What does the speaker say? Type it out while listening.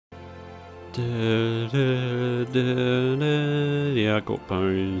Yeah, I got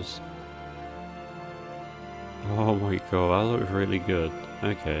bones. Oh my god, that looks really good.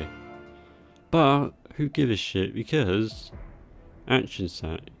 Okay. But, who gives a shit, because... Action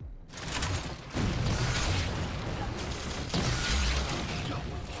set.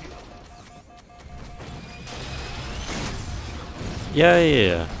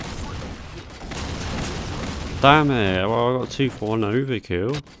 Yeah. Damn it, well I got 2 for 1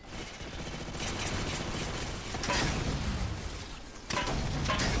 overkill.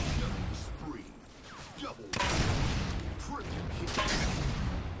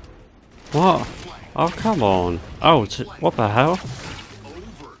 What? Oh come on. Oh, what the hell?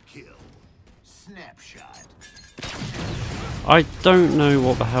 I don't know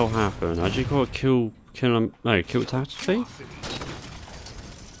what the hell happened. I just got to kill him. No, kill Catastrophe?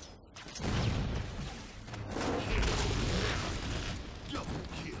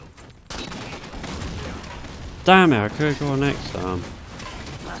 Damn it, I could have gone next time.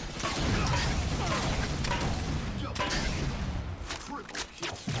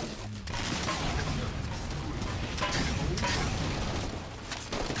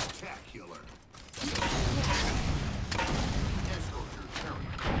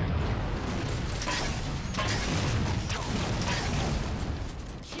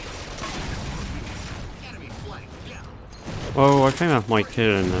 Oh, I think I might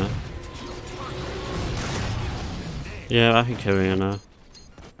kill him there. Yeah, I can kill him now.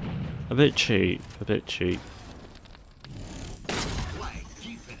 A bit cheap, a bit cheap.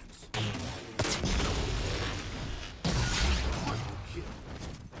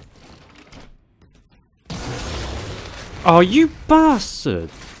 Oh, you bastard!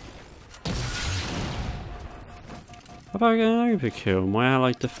 How about getting overkill? My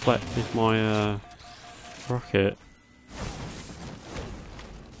ally deflected my rocket.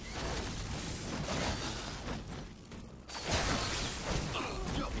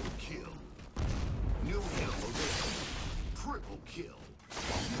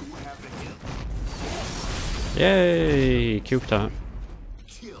 Yay! Killed that.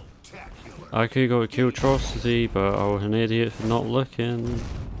 I could go kill Atrocity, but I was an idiot for not looking.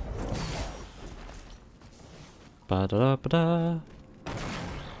 Ba da da ba da.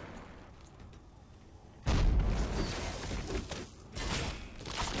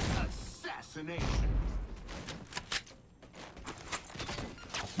 Assassination.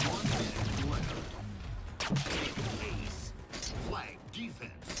 Ace. Flag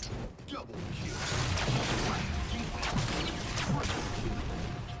defense. Double kill. Flag defense. Triple kill.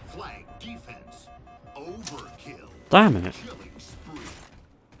 Flag defense. Overkill. Damn it. Killing spree.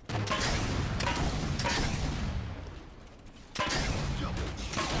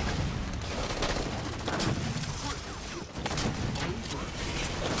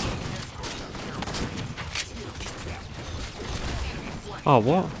 Oh,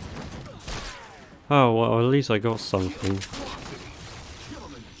 what? Oh, well, at least I got something.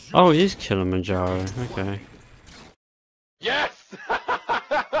 Oh, it is Kilimanjaro. Okay. Yes!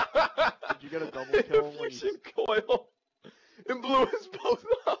 Did you get a double kill? The fusion coil! It blew us both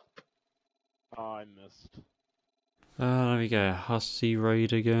up! Oh, I missed. There we go. Hussy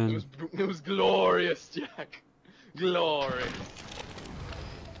raid again. It was glorious, Jack! Glorious!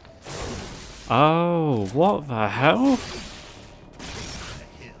 Oh, what the hell?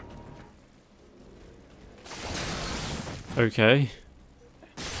 Okay.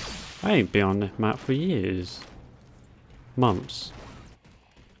 I ain't been on this map for years. Months.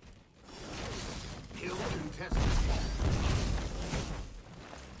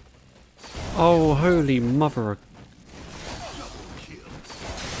 Oh, holy mother of...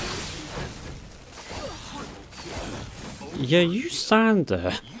 Yeah, you stand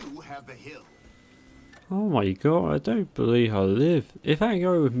there. Oh my god, I don't believe I live. If that guy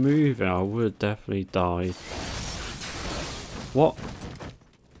was moving, I would have definitely died. What?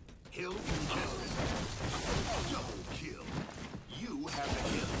 Hill contested. Double kill. You have a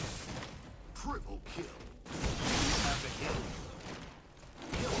hill. Triple kill. You have a hill.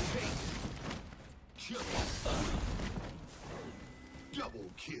 Hill taken. Kill. Double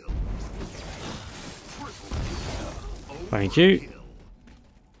kill. Triple kill. Thank you. Overkill.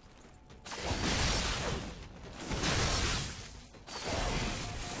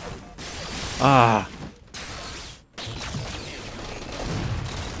 Ah.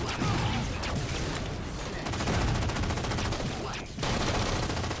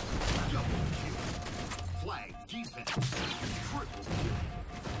 Flag defense. Triple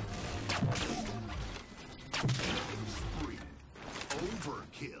kill.